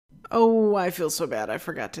Oh, I feel so bad. I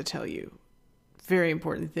forgot to tell you. Very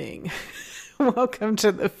important thing. Welcome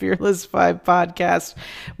to the Fearless 5 podcast.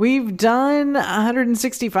 We've done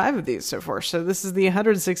 165 of these so far. So this is the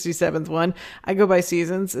 167th one. I go by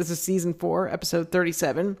seasons. This is season 4, episode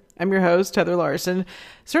 37. I'm your host, Heather Larson,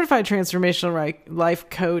 certified transformational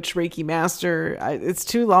life coach, Reiki master. It's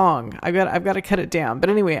too long. I've got to cut it down.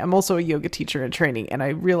 But anyway, I'm also a yoga teacher in training, and I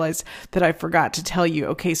realized that I forgot to tell you.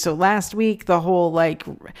 Okay, so last week, the whole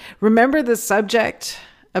remember the subject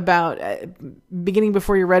about beginning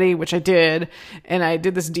before you're ready, which I did. And I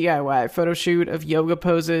did this DIY photo shoot of yoga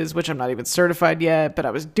poses, which I'm not even certified yet, but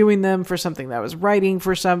I was doing them for something that I was writing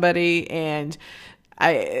for somebody. And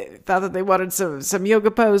I thought that they wanted some yoga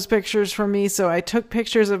pose pictures from me. So I took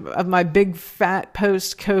pictures of my big fat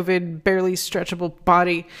post-COVID barely stretchable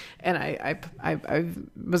body. And I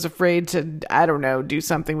was afraid to, do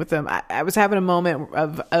something with them. I was having a moment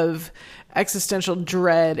of existential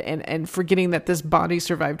dread and forgetting that this body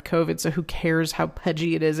survived COVID. So who cares how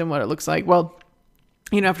pudgy it is and what it looks like? Well,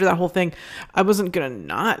 after that whole thing, I wasn't going to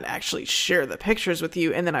not actually share the pictures with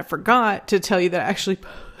you. And then I forgot to tell you that I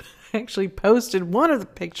actually posted one of the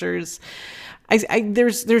pictures. It's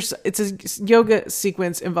a yoga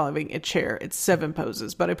sequence involving a chair. It's 7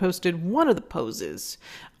 poses, but I posted one of the poses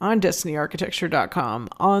on destinyarchitecture.com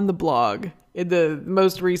on the blog, in the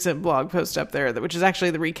most recent blog post up there, which is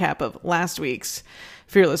actually the recap of last week's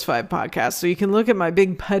Fearless 5 podcast. So you can look at my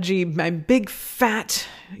big fat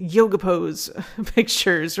yoga pose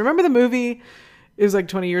pictures. Remember the movie? It was like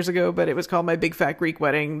 20 years ago, but it was called My Big Fat Greek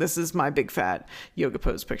Wedding. This is my big fat yoga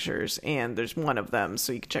pose pictures, and there's one of them,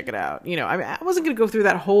 so you can check it out. I wasn't going to go through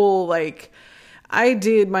that whole, I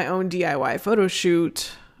did my own DIY photo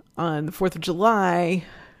shoot on the 4th of July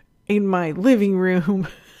in my living room.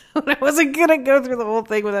 I wasn't going to go through the whole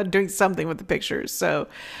thing without doing something with the pictures. So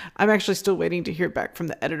I'm actually still waiting to hear back from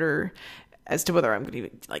the editor as to whether I'm going to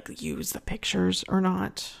even use the pictures or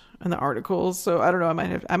not in the articles. So I don't know.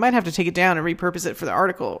 I might have to take it down and repurpose it for the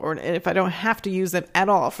article. Or if I don't have to use them at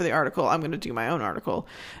all for the article, I'm going to do my own article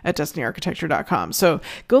at destinyarchitecture.com. So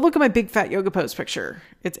go look at my big fat yoga pose picture.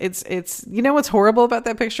 It's what's horrible about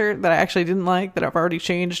that picture that I actually didn't like, that I've already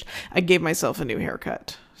changed? I gave myself a new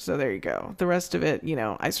haircut. So there you go. The rest of it,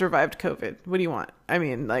 I survived COVID. What do you want?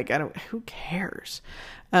 Who cares?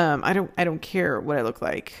 I don't care what I look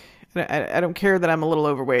like. I don't care that I'm a little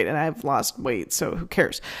overweight and I've lost weight. So who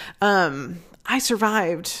cares? I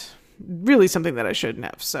survived really something that I shouldn't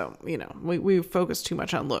have. So, we focus too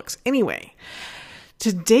much on looks. Anyway,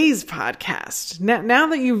 today's podcast. Now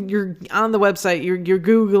that you're on the website, you're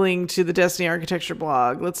Googling to the Destiny Architecture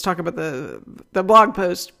blog. Let's talk about the blog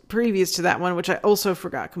post previous to that one, which I also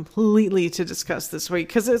forgot completely to discuss this week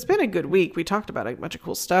because it's been a good week. We talked about a bunch of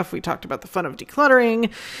cool stuff. We talked about the fun of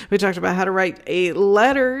decluttering. We talked about how to write a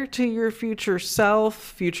letter to your future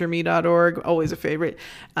self, futureme.org, always a favorite.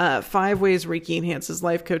 5 ways Reiki enhances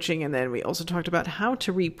life coaching. And then we also talked about how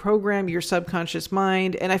to reprogram your subconscious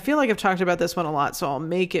mind. And I feel like I've talked about this one a lot, so I'll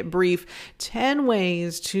make it brief. 10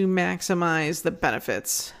 ways to maximize the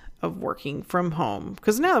benefits of working from home.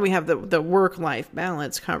 Because now that we have the work-life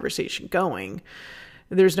balance conversation going,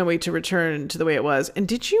 there's no way to return to the way it was. And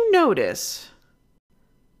did you notice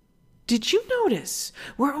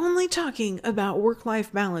we're only talking about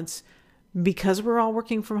work-life balance because we're all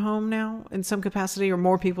working from home now in some capacity, or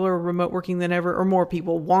more people are remote working than ever, or more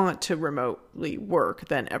people want to remotely work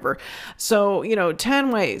than ever. So,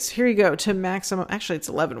 10 ways, here you go, to maximize, actually it's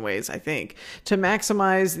 11 ways, I think, to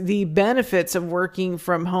maximize the benefits of working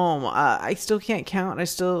from home. I still can't count. I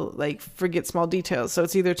still forget small details. So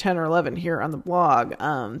it's either 10 or 11 here on the blog.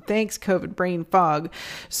 Thanks, COVID brain fog.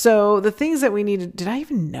 So the things that we needed, did I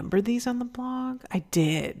even number these on the blog? I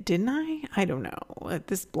did, didn't I? I don't know.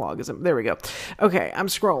 This blog is, there we go. Okay, I'm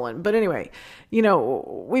scrolling. But anyway,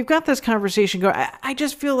 we've got this conversation going. I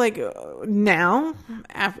just feel like now,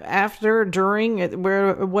 after, during,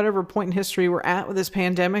 whatever point in history we're at with this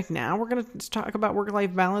pandemic, now we're going to talk about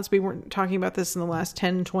work-life balance. We weren't talking about this in the last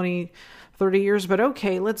 10, 20, 30 years, but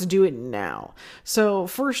okay, let's do it now. So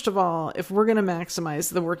first of all, if we're going to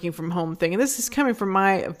maximize the working from home thing, and this is coming from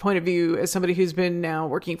my point of view as somebody who's been now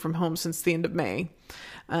working from home since the end of May,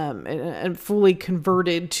 and fully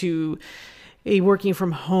converted to a working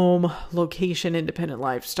from home location independent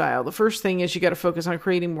lifestyle. The first thing is you got to focus on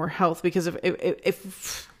creating more health, because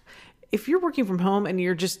if you're working from home and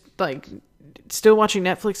you're just still watching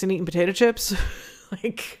Netflix and eating potato chips,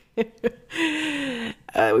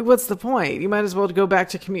 what's the point? You might as well go back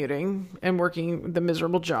to commuting and working the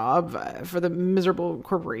miserable job for the miserable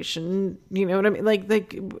corporation. You know what I mean?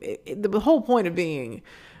 The whole point of being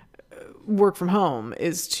work from home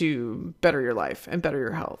is to better your life and better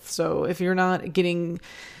your health. So if you're not getting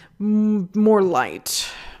more light,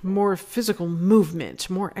 more physical movement,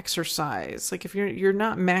 more exercise, like if you're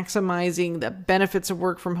not maximizing the benefits of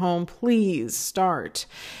work from home, please start.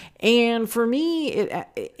 And for me,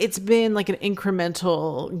 it's been like an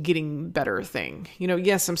incremental getting better thing.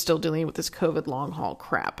 Yes, I'm still dealing with this COVID long haul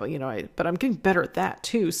crap, but I'm getting better at that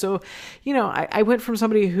too. So, I went from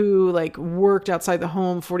somebody who like worked outside the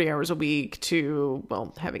home 40 hours a week to,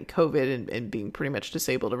 well, having COVID and being pretty much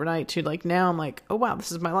disabled overnight to like, now I'm like, oh wow,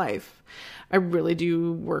 this is my life. I really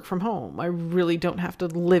do work from home. I really don't have to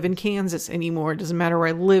live in Kansas anymore. It doesn't matter where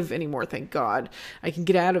I live anymore. Thank God I can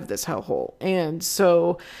get out of this hellhole. And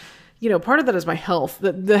so, part of that is my health.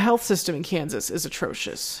 The health system in Kansas is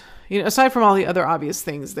atrocious. Aside from all the other obvious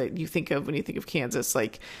things that you think of when you think of Kansas,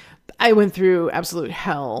 like I went through absolute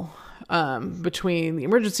hell between the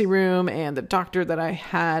emergency room and the doctor that I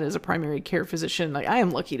had as a primary care physician. Like I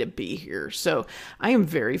am lucky to be here. So I am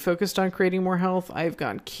very focused on creating more health. I've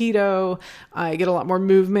gone keto. I get a lot more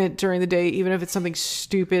movement during the day, even if it's something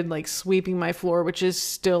stupid like sweeping my floor, which is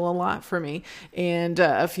still a lot for me. And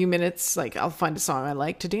a few minutes, like I'll find a song I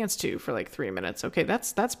like to dance to for like 3 minutes. Okay,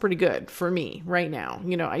 that's pretty good for me right now.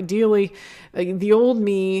 Ideally, like the old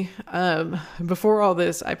me, before all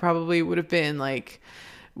this, I probably would have been like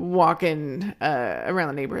walking around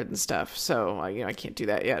the neighborhood and stuff. So I can't do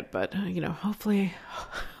that yet, but hopefully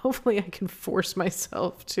I can force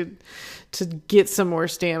myself to get some more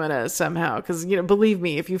stamina somehow, because believe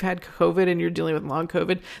me, if you've had COVID and you're dealing with long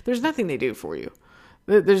COVID, there's nothing they do for you.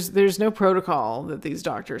 There's no protocol that these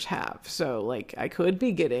doctors have. So like I could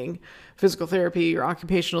be getting physical therapy or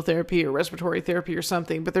occupational therapy or respiratory therapy or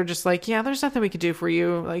something, but they're just like, yeah, there's nothing we could do for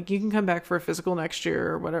you. Like you can come back for a physical next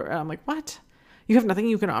year or whatever. And I'm like, what? You have nothing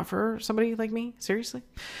you can offer somebody like me? Seriously?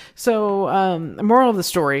 So the moral of the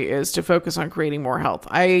story is to focus on creating more health.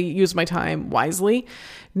 I use my time wisely.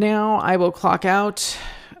 Now I will clock out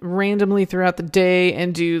randomly throughout the day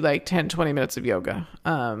and do like 10, 20 minutes of yoga.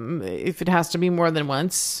 If it has to be more than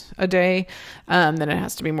once a day, then it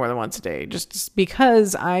has to be more than once a day, just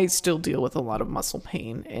because I still deal with a lot of muscle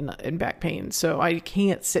pain and back pain. So I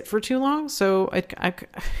can't sit for too long. So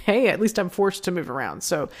hey, at least I'm forced to move around.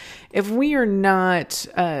 So if we are not,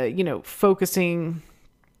 focusing,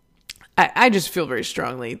 I just feel very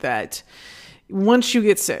strongly that once you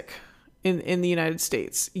get sick in the United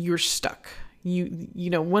States, you're stuck.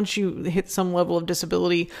 Once you hit some level of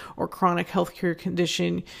disability or chronic healthcare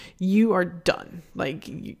condition, you are done.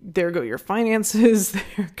 Like there go your finances.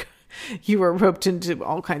 You are roped into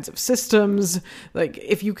all kinds of systems. Like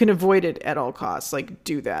if you can avoid it at all costs, like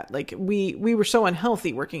do that. Like we were so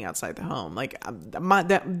unhealthy working outside the home. Like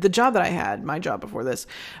the job that I had, my job before this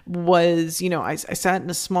was, I sat in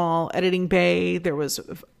a small editing bay. There was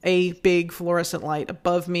a big fluorescent light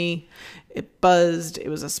above me. It buzzed. It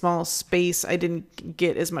was a small space. I didn't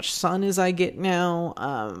get as much sun as I get now.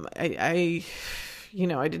 I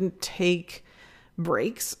didn't take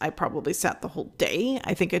breaks. I probably sat the whole day.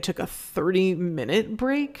 I think I took a 30-minute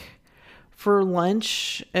break for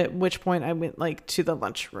lunch, at which point I went like to the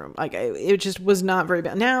lunchroom. Like it just was not very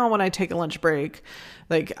bad. Now when I take a lunch break,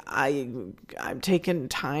 like I'm taking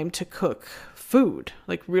time to cook food,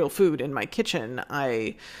 like real food in my kitchen.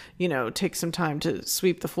 I, take some time to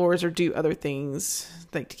sweep the floors or do other things,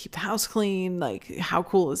 like to keep the house clean. Like how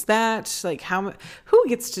cool is that? Like who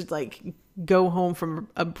gets to like go home from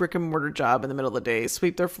a brick and mortar job in the middle of the day,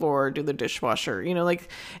 sweep their floor, do the dishwasher, like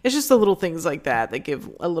it's just the little things like that give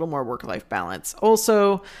a little more work-life balance.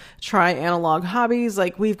 Also try analog hobbies.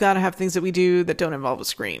 Like we've got to have things that we do that don't involve a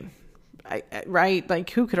screen. Right? Like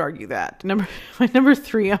who could argue that? Number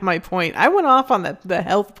 3 on my point. I went off on the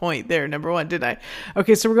health point there. Number 1, didn't I?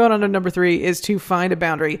 Okay. So we're going on to number 3 is to find a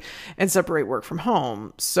boundary and separate work from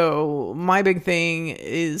home. So my big thing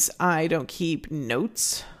is I don't keep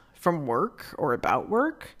notes from work or about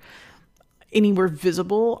work anywhere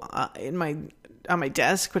visible on my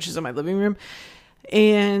desk, which is in my living room.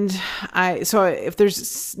 And so if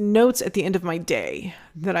there's notes at the end of my day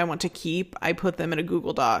that I want to keep, I put them in a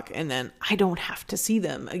Google Doc, and then I don't have to see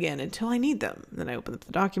them again until I need them. Then I open up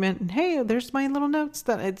the document and hey, there's my little notes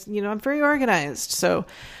that it's, I'm very organized. So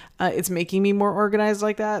it's making me more organized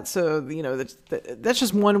like that. So, that's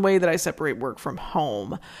just one way that I separate work from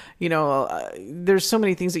home. There's so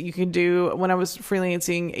many things that you can do. When I was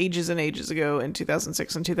freelancing ages and ages ago in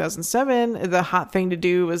 2006 and 2007, the hot thing to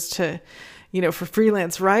do was to, for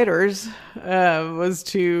freelance writers, was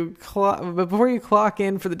to before you clock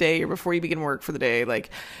in for the day or before you begin work for the day,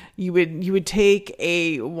 like you would take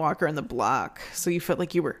a walk around the block. So you felt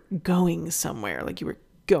like you were going somewhere, like you were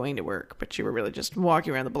going to work, but you were really just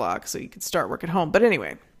walking around the block so you could start work at home. But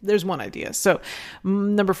anyway, there's one idea. So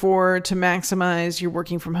number 4, to maximize your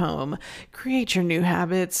working from home, create your new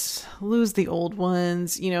habits, lose the old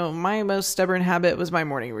ones. My most stubborn habit was my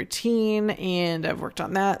morning routine, and I've worked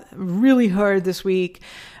on that really hard this week.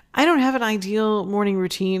 I don't have an ideal morning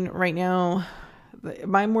routine right now.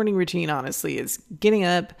 My morning routine, honestly, is getting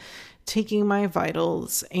up, taking my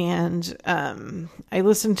vitals, and I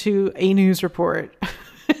listen to a news report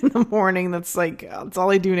in the morning. That's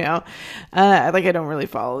all I do now. I don't really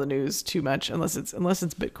follow the news too much unless it's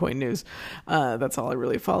Bitcoin news. That's all I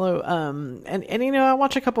really follow. And I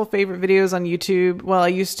watch a couple of favorite videos on YouTube. Well, I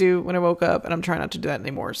used to when I woke up, and I'm trying not to do that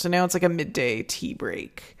anymore. So now it's like a midday tea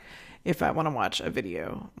break if I want to watch a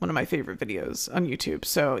video, one of my favorite videos on YouTube.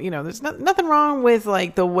 So, there's nothing wrong with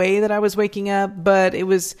the way that I was waking up, but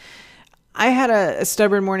I had a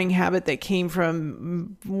stubborn morning habit that came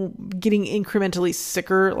from getting incrementally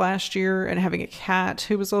sicker last year and having a cat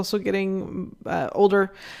who was also getting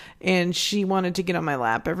older, and she wanted to get on my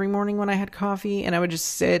lap every morning when I had coffee, and I would just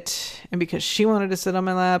sit, and because she wanted to sit on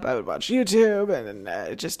my lap, I would watch YouTube, and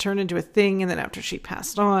it just turned into a thing. And then after she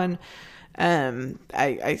passed on,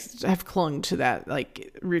 I have clung to that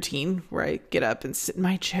routine where I get up and sit in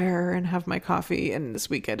my chair and have my coffee. And this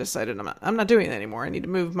week I decided I'm not doing that anymore. I need to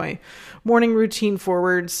move my morning routine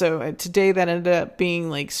forward. So today that ended up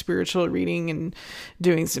being spiritual reading and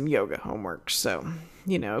doing some yoga homework. So,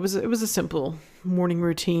 it was a simple morning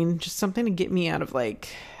routine, just something to get me out of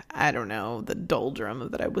I don't know, the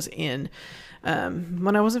doldrum that I was in,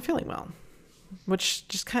 when I wasn't feeling well. Which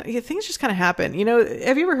just things just kind of happen.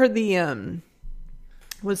 Have you ever heard the,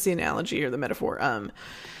 what's the analogy or the metaphor?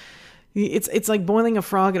 It's like boiling a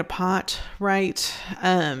frog in a pot, right?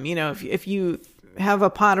 If you have a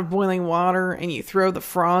pot of boiling water and you throw the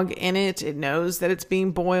frog in it, it knows that it's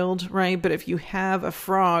being boiled, right? But if you have a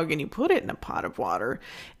frog and you put it in a pot of water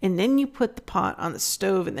and then you put the pot on the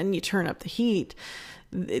stove and then you turn up the heat,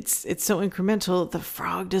 it's so incremental, the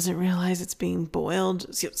frog doesn't realize it's being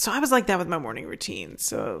boiled. So I was like that with my morning routine.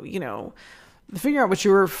 So, figure out what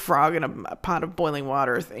your frog in a pot of boiling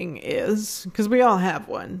water thing is, because we all have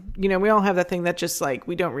one. We all have that thing that just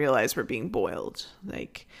we don't realize we're being boiled.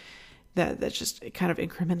 That just it kind of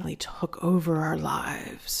incrementally took over our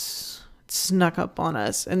lives. It snuck up on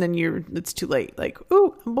us, and then it's too late.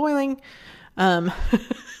 Ooh, I'm boiling. I'm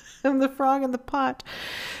the frog in the pot.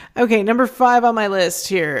 Okay, number 5 on my list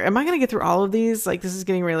here. Am I going to get through all of these? This is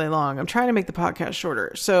getting really long. I'm trying to make the podcast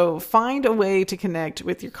shorter. So find a way to connect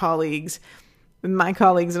with your colleagues. My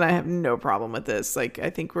colleagues and I have no problem with this. I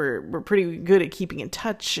think we're pretty good at keeping in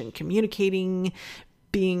touch and communicating.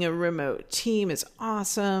 Being a remote team is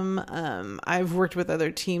awesome. I've worked with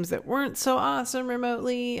other teams that weren't so awesome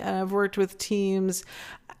remotely. I've worked with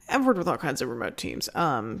all kinds of remote teams.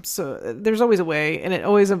 So there's always a way, and it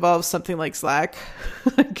always involves something like Slack.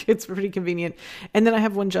 It's pretty convenient. And then I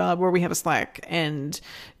have one job where we have a Slack and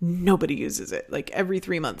nobody uses it. Every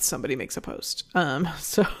 3 months, somebody makes a post.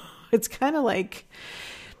 So it's kind of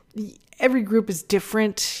every group is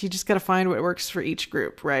different. You just got to find what works for each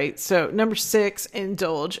group, right? So number 6,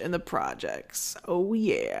 indulge in the projects. Oh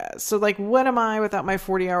yeah. So what am I without my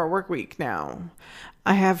 40-hour work week now?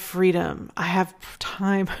 I have freedom. I have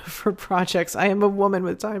time for projects. I am a woman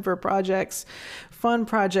with time for projects, fun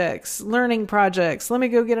projects, learning projects. Let me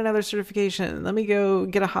go get another certification. Let me go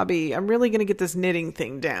get a hobby. I'm really going to get this knitting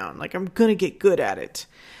thing down. I'm going to get good at it.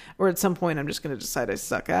 Or at some point, I'm just going to decide I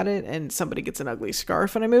suck at it and somebody gets an ugly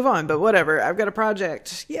scarf and I move on. But whatever, I've got a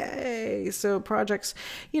project. Yay. So projects,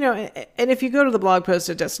 and if you go to the blog post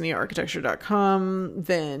at destinyarchitecture.com,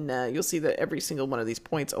 then you'll see that every single one of these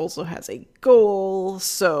points also has a goal.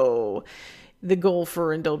 So the goal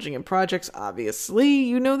for indulging in projects,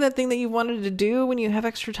 obviously, that thing that you wanted to do when you have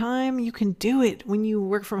extra time, you can do it when you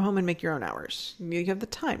work from home and make your own hours. You have the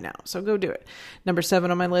time now, so go do it. Number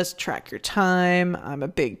 7 on my list, track your time. I'm a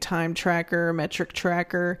big time tracker, metric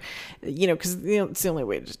tracker, because it's the only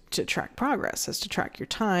way to track progress is to track your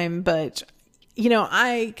time. But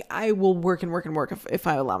I will work and work and work if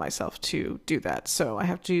I allow myself to do that. So I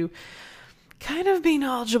have to kind of be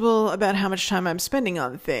knowledgeable about how much time I'm spending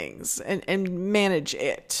on things and manage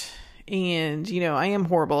it. And, I am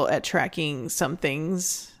horrible at tracking some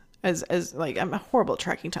things I'm horrible at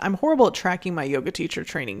tracking time. I'm horrible at tracking my yoga teacher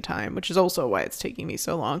training time, which is also why it's taking me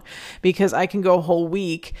so long, because I can go a whole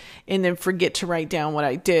week and then forget to write down what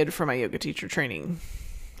I did for my yoga teacher training.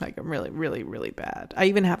 I'm really, really, really bad. I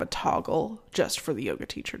even have a toggle just for the yoga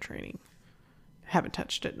teacher training. Haven't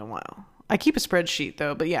touched it in a while. I keep a spreadsheet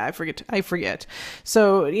though, but yeah, I forget.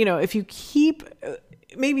 So, if you keep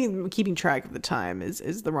maybe keeping track of the time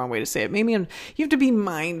is the wrong way to say it. Maybe you have to be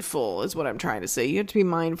mindful is what I'm trying to say. You have to be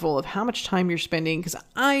mindful of how much time you're spending, because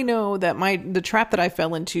I know that the trap that I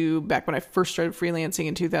fell into back when I first started freelancing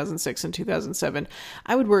in 2006 and 2007,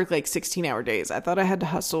 I would work like 16-hour days. I thought I had to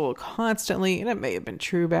hustle constantly, and it may have been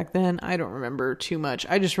true back then. I don't remember too much.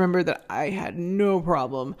 I just remember that I had no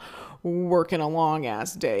problem working a long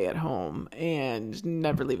ass day at home and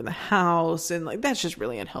never leaving the house, and like that's just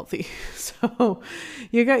really unhealthy. So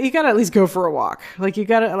you got to at least go for a walk. Like you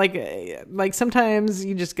got to like sometimes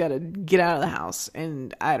you just got to get out of the house,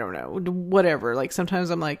 and I don't know, whatever. Like sometimes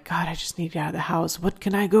I'm like, God, I just need to get out of the house. What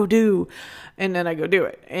can I go do? And then I go do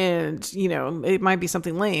it. And you know, it might be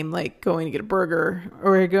something lame like going to get a burger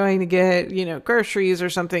or going to get, you know, groceries or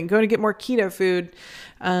something, going to get more keto food,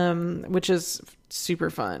 which is super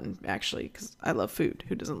fun actually, because I love food.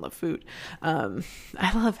 Who doesn't love food?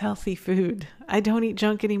 I love healthy food. I don't eat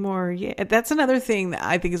junk anymore. Yeah, that's another thing that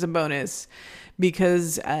I think is a bonus,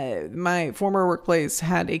 because my former workplace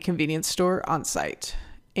had a convenience store on site,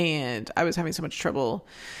 and I was having so much trouble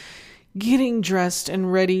getting dressed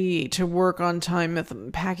and ready to work on time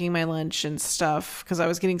with packing my lunch and stuff, because I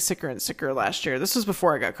was getting sicker and sicker last year. This was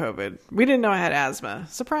before I got COVID. We didn't know I had asthma.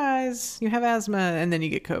 Surprise, you have asthma, and then you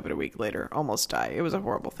get COVID a week later. Almost die. It was a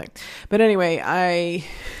horrible thing. But anyway, I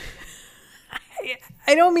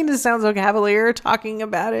don't mean to sound so cavalier talking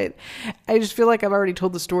about it. I just feel like I've already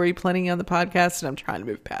told the story plenty on the podcast, and I'm trying to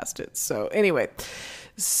move past it. So anyway,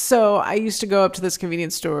 so I used to go up to this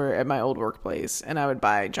convenience store at my old workplace, and I would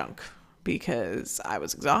buy junk, because I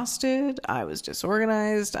was exhausted, I was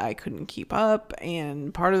disorganized, I couldn't keep up,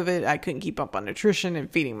 and part of it, I couldn't keep up on nutrition and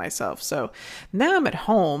feeding myself. So now I'm at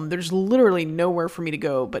home, there's literally nowhere for me to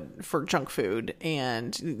go but for junk food,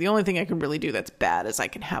 and the only thing I can really do that's bad is I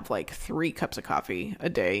can have like 3 cups of coffee a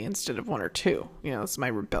day instead of 1 or 2. You know, it's my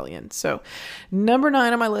rebellion. So number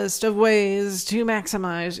 9 on my list of ways to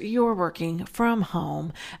maximize your working from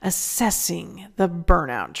home, assessing the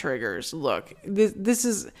burnout triggers. Look, this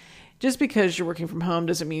is... Just because you're working from home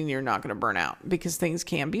doesn't mean you're not going to burn out, because things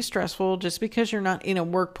can be stressful. Just because you're not in a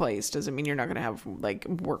workplace doesn't mean you're not going to have like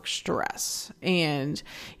work stress. And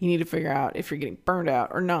you need to figure out if you're getting burned out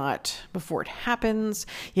or not before it happens.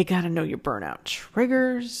 You got to know your burnout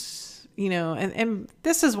triggers, you know, and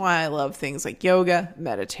this is why I love things like yoga,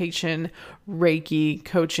 meditation, Reiki,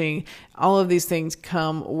 coaching. All of these things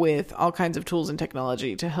come with all kinds of tools and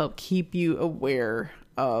technology to help keep you aware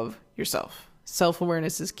of yourself.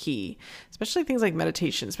 Self-awareness is key, especially things like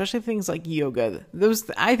meditation, especially things like yoga.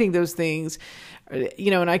 I think those things, you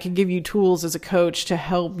know, and I can give you tools as a coach to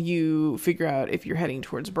help you figure out if you're heading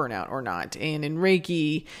towards burnout or not. And in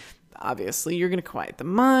Reiki, obviously, you're going to quiet the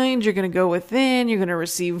mind, you're going to go within, you're going to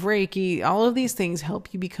receive Reiki. All of these things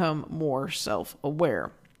help you become more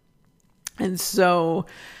self-aware. And so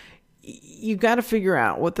you got to figure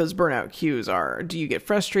out what those burnout cues are. Do you get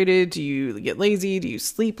frustrated? Do you get lazy? Do you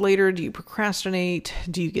sleep later? Do you procrastinate?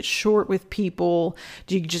 Do you get short with people?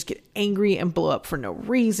 Do you just get angry and blow up for no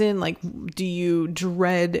reason? Like, do you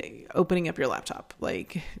dread opening up your laptop?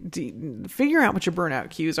 Like, figure out what your burnout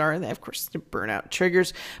cues are. And of course, the burnout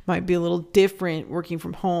triggers might be a little different working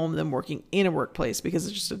from home than working in a workplace, because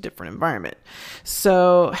it's just a different environment.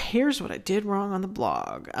 So here's what I did wrong on the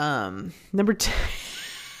blog. Number 10.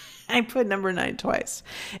 I put number 9 twice.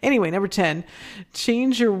 Anyway, number 10,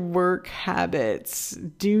 change your work habits.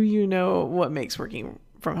 Do you know what makes working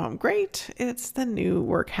from home great? It's the new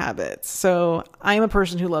work habits. So I'm a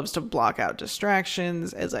person who loves to block out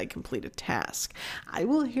distractions as I complete a task. I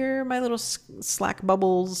will hear my little Slack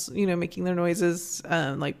bubbles, you know, making their noises,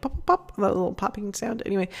 like pop, pop, pop, that little popping sound.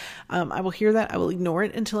 Anyway, I will hear that. I will ignore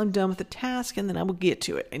it until I'm done with the task, and then I will get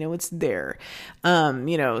to it. I know it's there.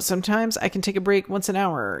 You know, sometimes I can take a break once an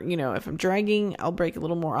hour. You know, if I'm dragging, I'll break a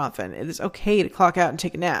little more often. It is okay to clock out and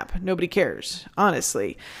take a nap. Nobody cares,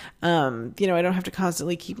 honestly. You know, I don't have to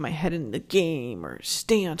constantly keep my head in the game or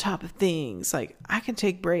stay on top of things. Like, I can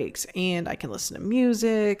take breaks and I can listen to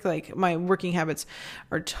music. Like, my working habits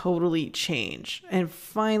are totally changed. And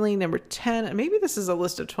finally, number 10, and maybe this is a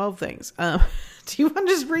list of 12 things. Do you want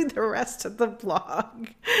to just read the rest of the blog?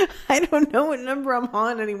 I don't know what number I'm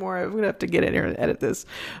on anymore. I'm going to have to get in here and edit this.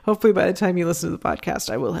 Hopefully by the time you listen to the podcast,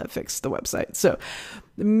 I will have fixed the website. So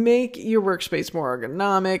make your workspace more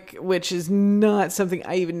ergonomic, which is not something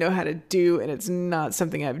I even know how to do, and it's not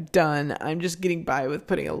something I've done. I'm just getting by with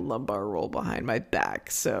putting a lumbar roll behind my back.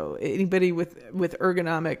 So anybody with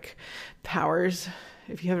ergonomic powers,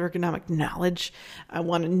 if you have ergonomic knowledge, I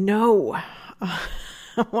want to know.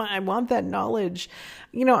 I want that knowledge.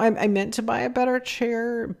 I meant to buy a better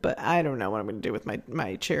chair, but I don't know what I'm going to do with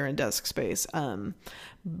my chair and desk space.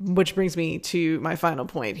 Which brings me to my final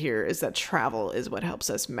point here is that travel is what helps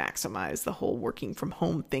us maximize the whole working from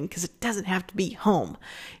home thing, because it doesn't have to be home.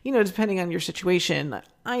 Depending on your situation,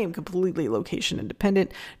 I am completely location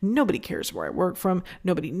independent. Nobody cares where I work from.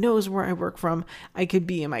 Nobody knows where I work from. I could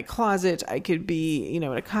be in my closet. I could be, in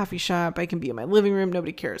a coffee shop. I can be in my living room.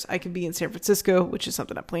 Nobody cares. I could be in San Francisco, which is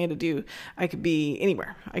something I plan to do. I could be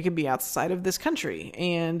anywhere. I could be outside of this country.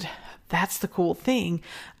 And that's the cool thing.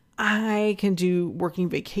 I can do working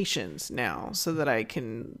vacations now so that I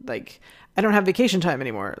can, I don't have vacation time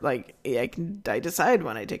anymore. I decide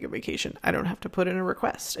when I take a vacation. I don't have to put in a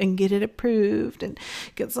request and get it approved and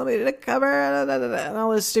get somebody to cover and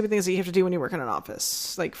all those stupid things that you have to do when you work in an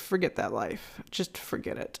office. Forget that life. Just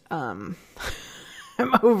forget it. I'm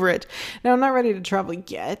over it. Now, I'm not ready to travel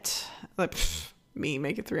yet. Me,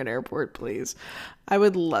 make it through an airport, please. I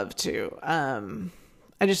would love to.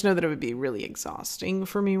 I just know that it would be really exhausting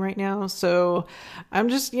for me right now. So I'm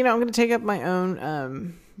just, I'm going to take up my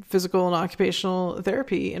own physical and occupational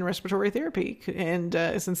therapy and respiratory therapy. And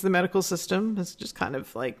since the medical system has just kind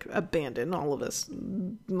of abandoned all of us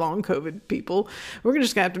long COVID people, we're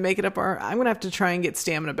just going to have to make it up I'm going to have to try and get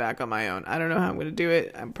stamina back on my own. I don't know how I'm going to do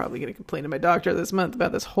it. I'm probably going to complain to my doctor this month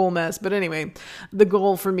about this whole mess. But anyway, the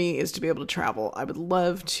goal for me is to be able to travel.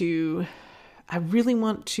 I really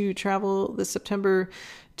want to travel this September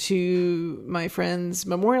to my friend's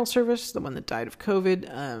memorial service, the one that died of COVID.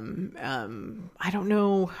 I don't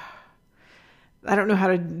know how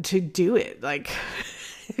to do it.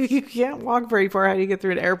 You can't walk very far. How do you get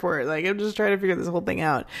through an airport? I'm just trying to figure this whole thing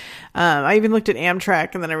out. I even looked at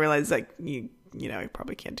Amtrak, and then I realized you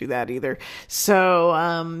probably can't do that either. So,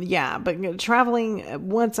 but traveling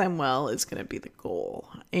once I'm well is going to be the goal,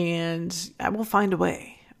 and I will find a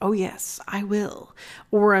way. Oh yes, I will.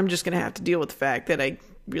 Or I'm just going to have to deal with the fact that I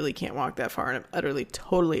really can't walk that far and I'm utterly,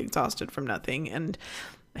 totally exhausted from nothing. And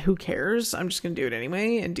who cares? I'm just going to do it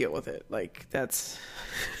anyway and deal with it. That's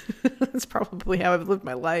probably how I've lived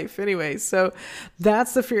my life anyway. So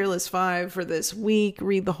that's the Fearless 5 for this week.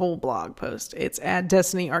 Read the whole blog post. It's at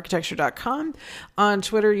destinyarchitecture.com. On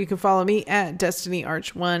Twitter, you can follow me at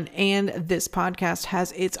DestinyArch1. And this podcast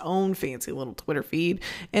has its own fancy little Twitter feed.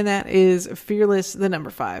 And that is Fearless, the number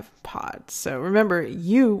 5 pod. So remember,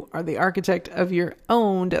 you are the architect of your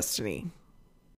own destiny.